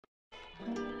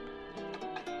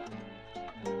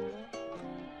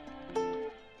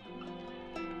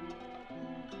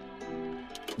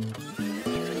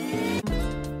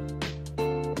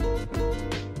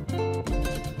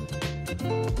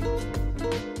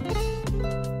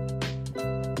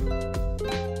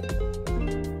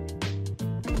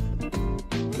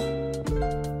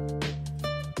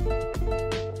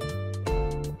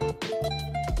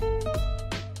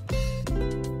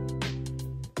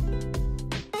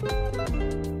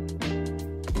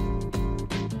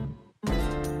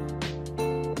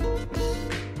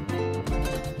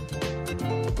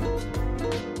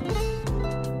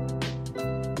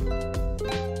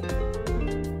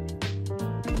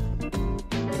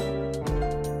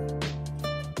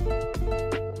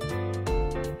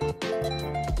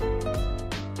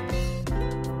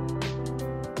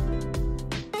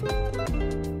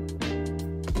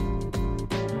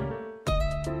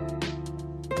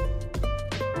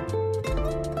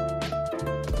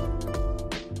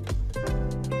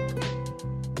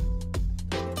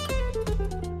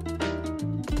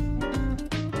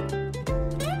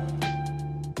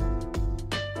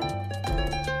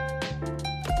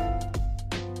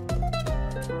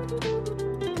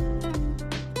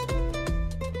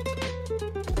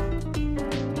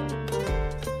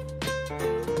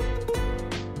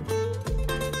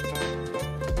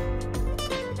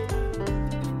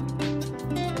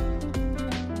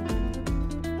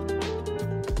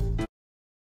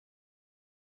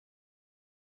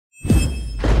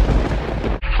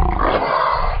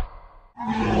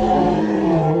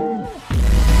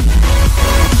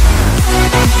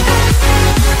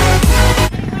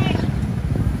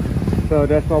So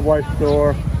that's my wife's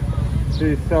store.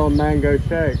 She's selling mango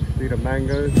shakes. See the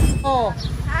mangoes? Oh,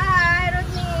 hi,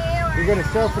 Rodney. You're gonna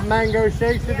sell some mango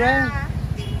shakes today? Yeah.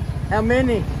 How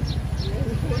many?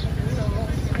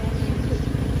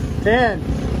 10.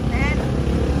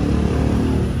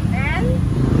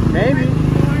 10? Maybe.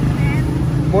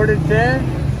 More than 10?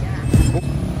 Yeah.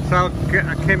 So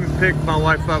I came and picked my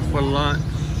wife up for lunch.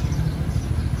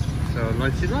 So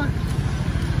lunchy lunch.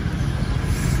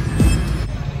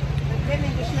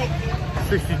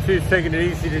 62's taking it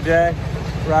easy today.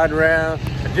 Riding around.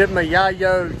 I did my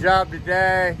yayo job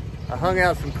today. I hung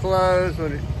out some clothes.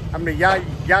 I'm the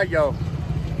yayo.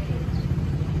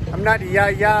 I'm not the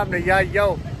yaya, I'm the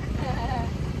yayo.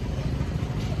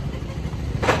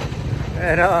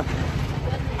 And I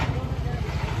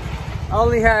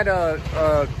only had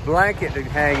a blanket to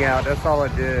hang out. That's all I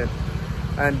did.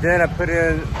 And then I put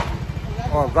in,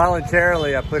 or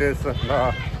voluntarily, I put in some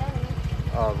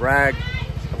rags.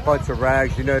 A bunch of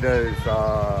rags, you know, those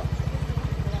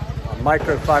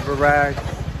microfiber rags.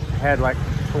 I had like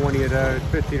 20 of those,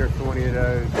 15 or 20 of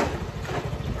those.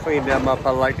 Cleaned them up. I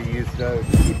like to use those.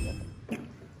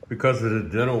 Because of the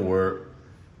dental work,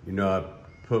 you know, I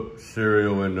put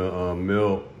cereal in the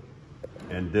milk,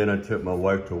 and then I took my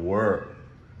wife to work.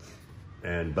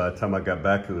 And by the time I got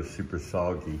back, it was super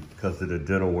soggy because of the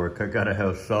dental work. I gotta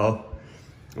have salt.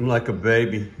 I'm like a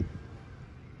baby.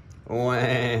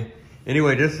 Wah.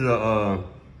 Anyway, this is a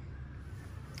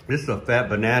fat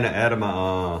banana out of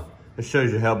my, it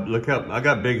shows you how, look up, I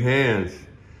got big hands.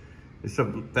 It's a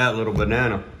fat little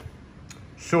banana.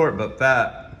 Short but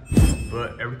fat,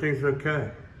 but everything's okay.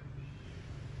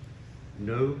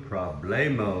 No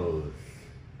problemos.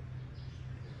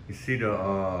 You see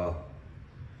the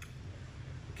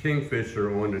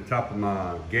kingfisher on the top of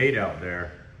my gate out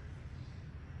there.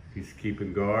 He's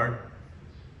keeping guard.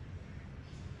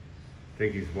 I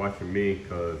think he's watching me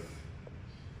because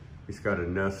he's got a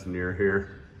nest near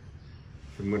here.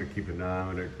 So I'm gonna keep an eye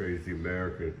on that crazy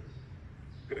American.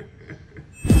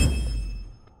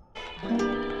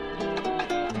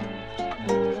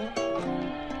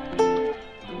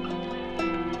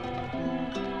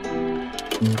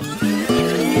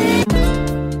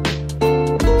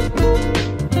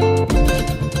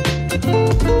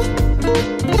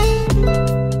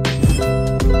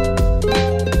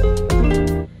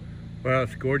 Well,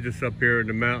 it's gorgeous up here in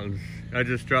the mountains. I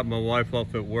just dropped my wife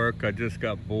off at work. I just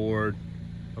got bored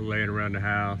of laying around the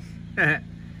house.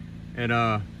 And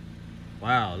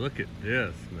wow, look at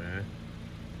this, man.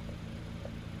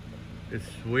 It's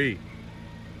sweet.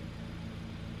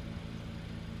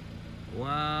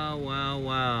 Wow, wow,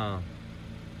 wow.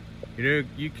 You know,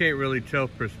 you can't really tell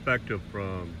perspective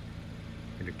from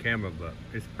the camera, but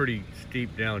it's pretty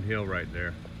steep downhill right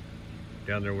there.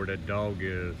 Down there where that dog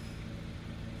is.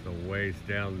 The ways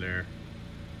down there.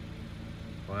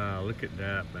 Wow, look at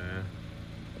that, man.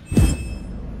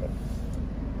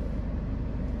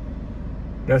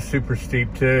 That's super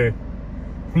steep too.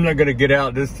 I'm not gonna get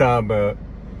out this time, but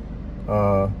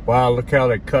wow, look how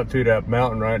they cut through that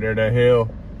mountain right there, that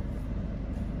hill.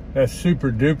 That's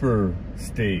super duper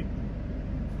steep.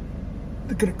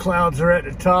 Look at the clouds are at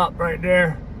the top right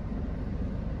there.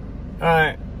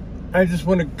 Alright, I just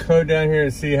want to go down here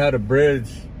and see how the bridge,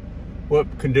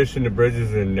 what condition the bridge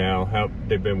is in now, how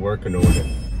they've been working on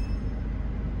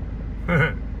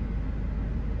it.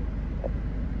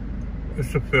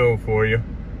 It's a film for you.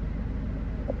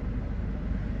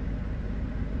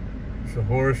 It's a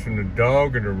horse and a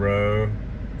dog in a row.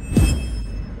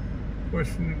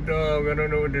 Horse and the dog, I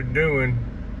don't know what they're doing.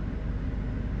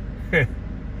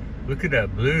 Look at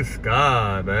that blue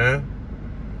sky, man.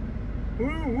 Woo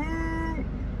woo.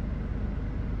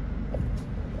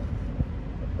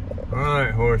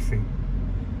 Alright, horsey.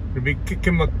 You'll be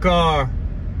kicking my car.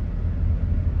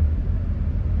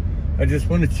 I just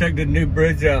want to check the new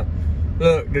bridge out.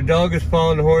 Look, the dog is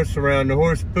following the horse around. The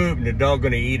horse pooped and the dog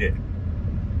gonna eat it.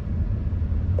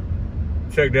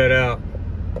 Check that out.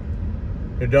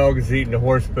 The dog is eating the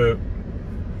horse poop.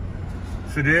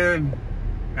 So then,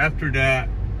 after that,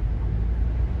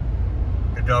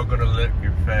 the dog gonna lick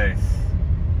your face.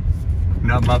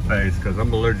 Not my face, because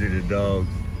I'm allergic to dogs.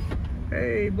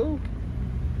 Hey, boo.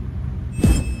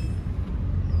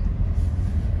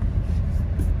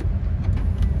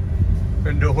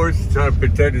 And the horse is trying to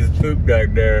protect his poop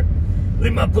back there.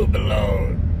 Leave my poop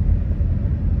alone.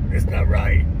 It's not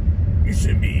right. You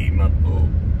shouldn't be eating my poop.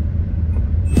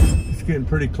 It's getting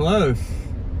pretty close.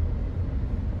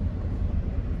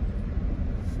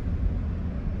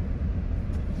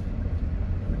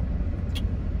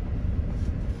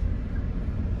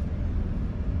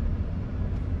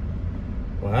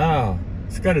 Wow.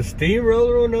 It's got a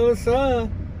steamroller on the other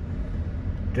side.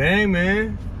 Dang,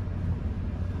 man.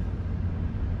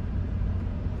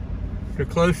 They're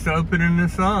close to opening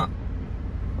this up.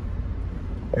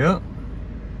 Yep.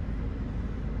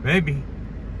 Maybe.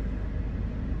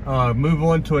 Move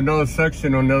on to another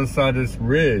section on the other side of this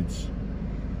ridge.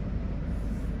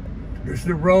 There's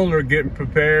the roller getting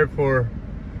prepared for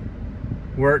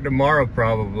work tomorrow,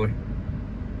 probably.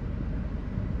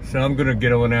 So I'm gonna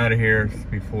get on out of here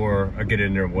before I get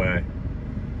in their way.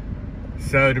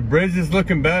 So the bridge is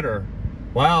looking better.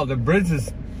 Wow, the bridge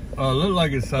is look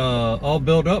like it's all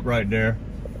built up right there.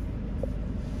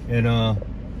 And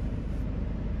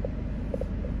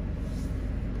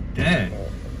dang.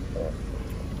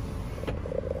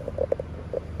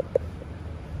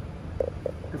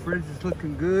 The bridge is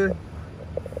looking good.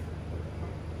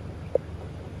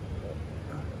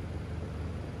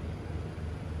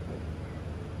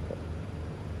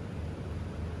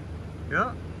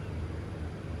 Yep.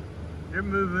 They're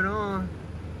moving on.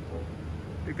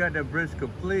 They got that bridge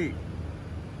complete.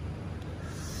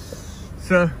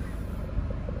 So,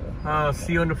 I'll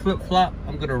see you on the flip-flop.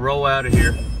 I'm gonna roll out of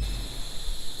here.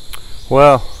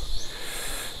 Well,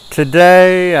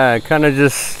 today I kind of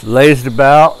just lazed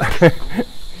about.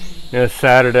 It's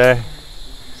Saturday.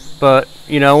 But,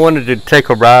 you know, I wanted to take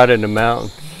a ride in the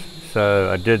mountains. So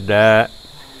I did that.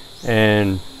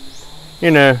 And,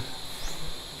 you know,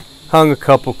 hung a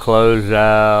couple clothes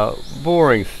out,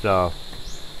 boring stuff.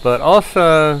 But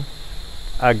also,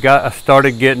 I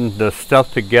started getting the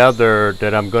stuff together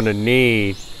that I'm going to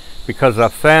need, because I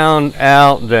found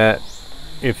out that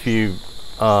if you,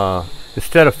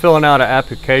 instead of filling out an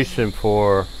application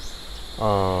for,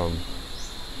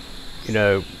 you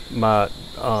know, my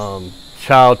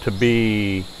child to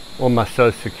be on my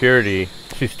Social Security,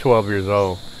 she's 12 years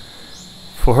old.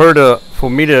 For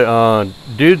me to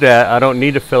do that, I don't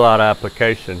need to fill out an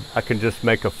application. I can just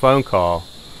make a phone call,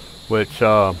 which,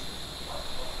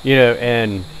 you know,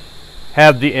 and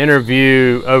have the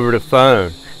interview over the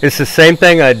phone. It's the same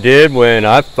thing I did when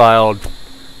I filed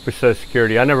for Social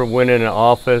Security. I never went in an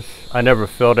office. I never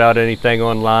filled out anything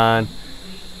online.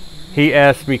 He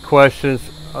asked me questions.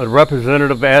 A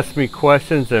representative asked me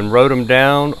questions and wrote them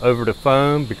down over the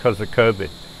phone because of COVID.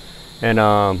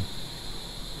 And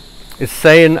it's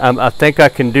saying, I think I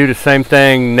can do the same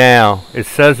thing now. It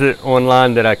says it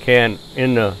online that I can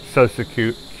in the Social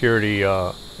Security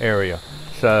area.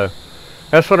 So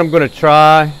that's what I'm going to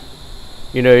try.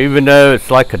 You know, even though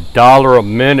it's like $1 a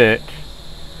minute,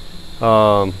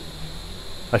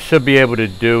 I should be able to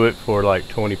do it for like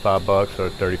 25 bucks or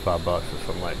 35 bucks or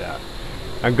something like that.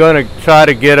 I'm going to try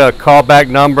to get a callback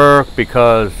number,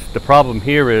 because the problem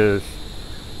here is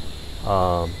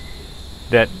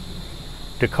that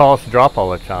the calls drop all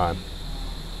the time.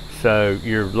 So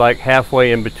you're like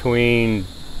halfway in between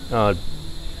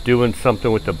doing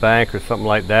something with the bank or something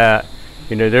like that.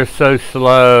 You know, they're so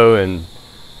slow, and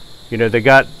you know, they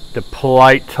got the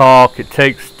polite talk. It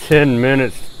takes 10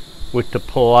 minutes with the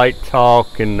polite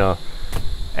talk and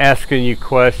asking you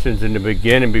questions in the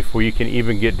beginning before you can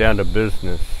even get down to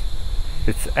business.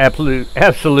 It's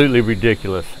absolutely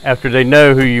ridiculous. After they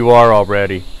know who you are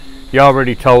already, you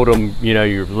already told them, you know,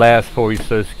 your last 4 your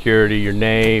Social Security, your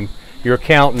name, your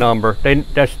account number.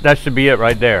 That should be it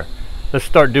right there. Let's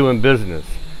start doing business.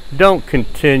 Don't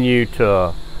continue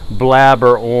to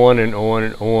blabber on and on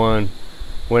and on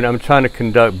when I'm trying to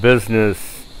conduct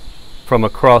business from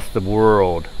across the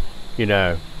world, you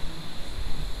know.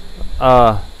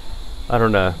 I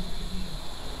don't know.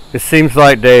 It seems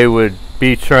like they would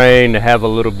be trained to have a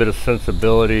little bit of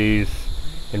sensibilities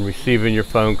in receiving your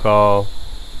phone call.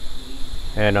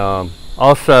 And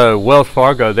also Wells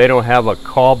Fargo, they don't have a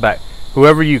callback.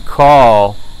 Whoever you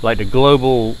call, like the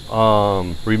global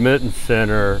remittance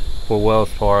center for Wells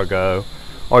Fargo,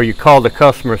 or you call the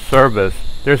customer service,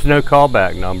 there's no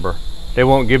callback number. They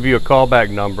won't give you a callback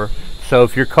number. So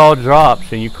if your call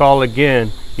drops and you call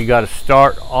again, you got to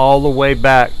start all the way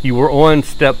back. You were on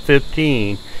step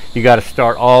 15. You got to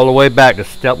start all the way back to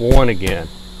step 1 again,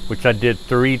 which I did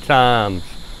 3 times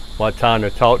while trying to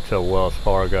talk to Wells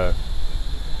Fargo.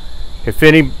 If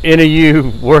any of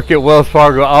you work at Wells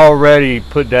Fargo, I already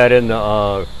put that in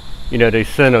the, you know, they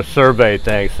sent a survey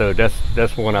thing, so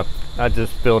that's one I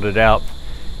just filled it out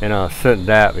and sent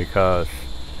that, because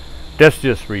that's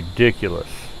just ridiculous.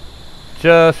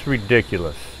 Just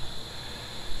ridiculous.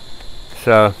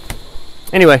 So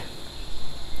anyway,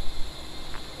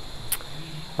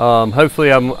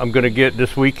 hopefully I'm gonna get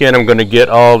this weekend, I'm gonna get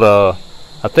all the,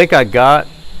 I think I got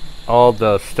all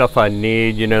the stuff I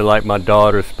need, you know, like my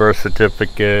daughter's birth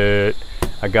certificate.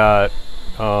 I got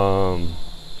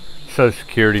Social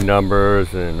Security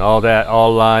numbers and all that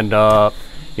all lined up.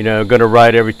 You know, gonna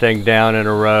write everything down in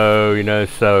a row, you know,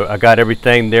 so I got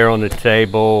everything there on the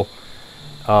table,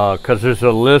 because there's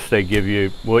a list they give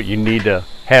you what you need to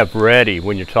have ready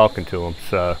when you're talking to them.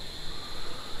 So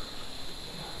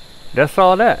that's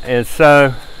all that. And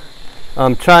so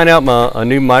I'm trying out a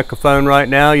new microphone right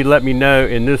now. You let me know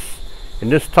in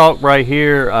this talk right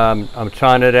here. I'm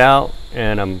trying it out,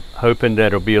 and I'm hoping that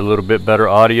it'll be a little bit better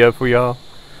audio for y'all.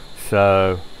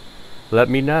 So let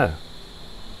me know.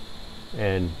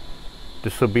 And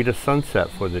this will be the sunset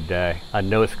for the day. I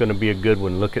know it's going to be a good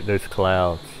one. Look at those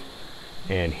clouds.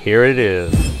 And here it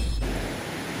is.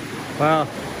 Wow.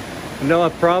 I know I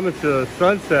promised a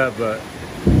sunset, but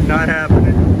not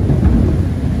happening.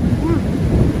 Whew.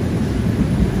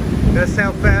 That's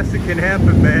how fast it can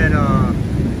happen, man.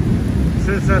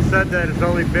 Since I said that,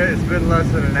 it's been less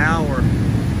than an hour.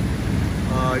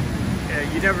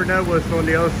 You never know what's on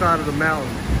the other side of the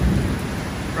mountain.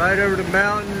 Right over the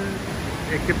mountain,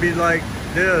 it could be like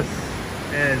this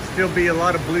and still be a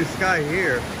lot of blue sky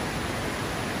here.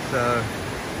 So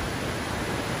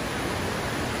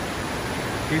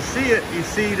you see it, you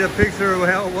see the picture of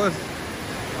how it was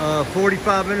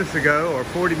 45 minutes ago or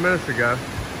 40 minutes ago.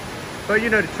 But you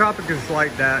know, the tropic is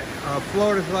like that.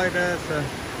 Florida's like that, so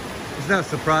it's not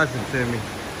surprising to me.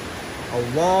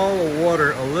 A wall of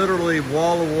water, a literally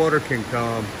wall of water can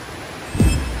come.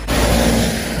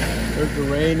 The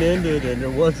rain ended and there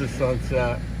was a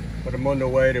sunset, but I'm on the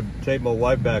way to take my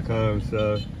wife back home,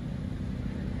 so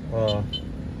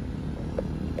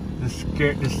this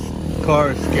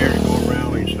car is scared to go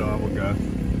around me, so I will go.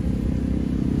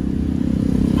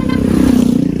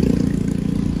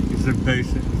 He's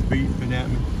impatient, he's beeping at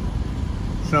me.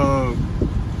 So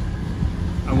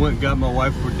I went and got my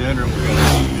wife for dinner, and we're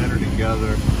gonna eat dinner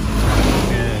together.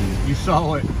 And you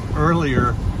saw it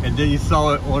earlier, and then you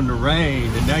saw it on the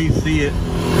rain, and now you see it.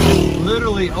 It's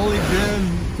literally only been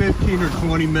 15 or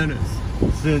 20 minutes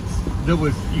since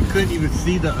you couldn't even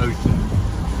see the ocean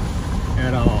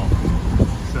at all.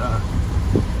 So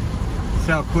that's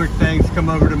how quick things come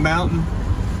over the mountain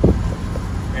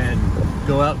and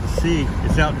go out to sea.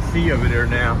 It's out to sea over there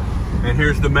now. And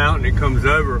here's the mountain it comes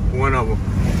over, one of them.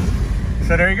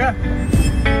 So there you go.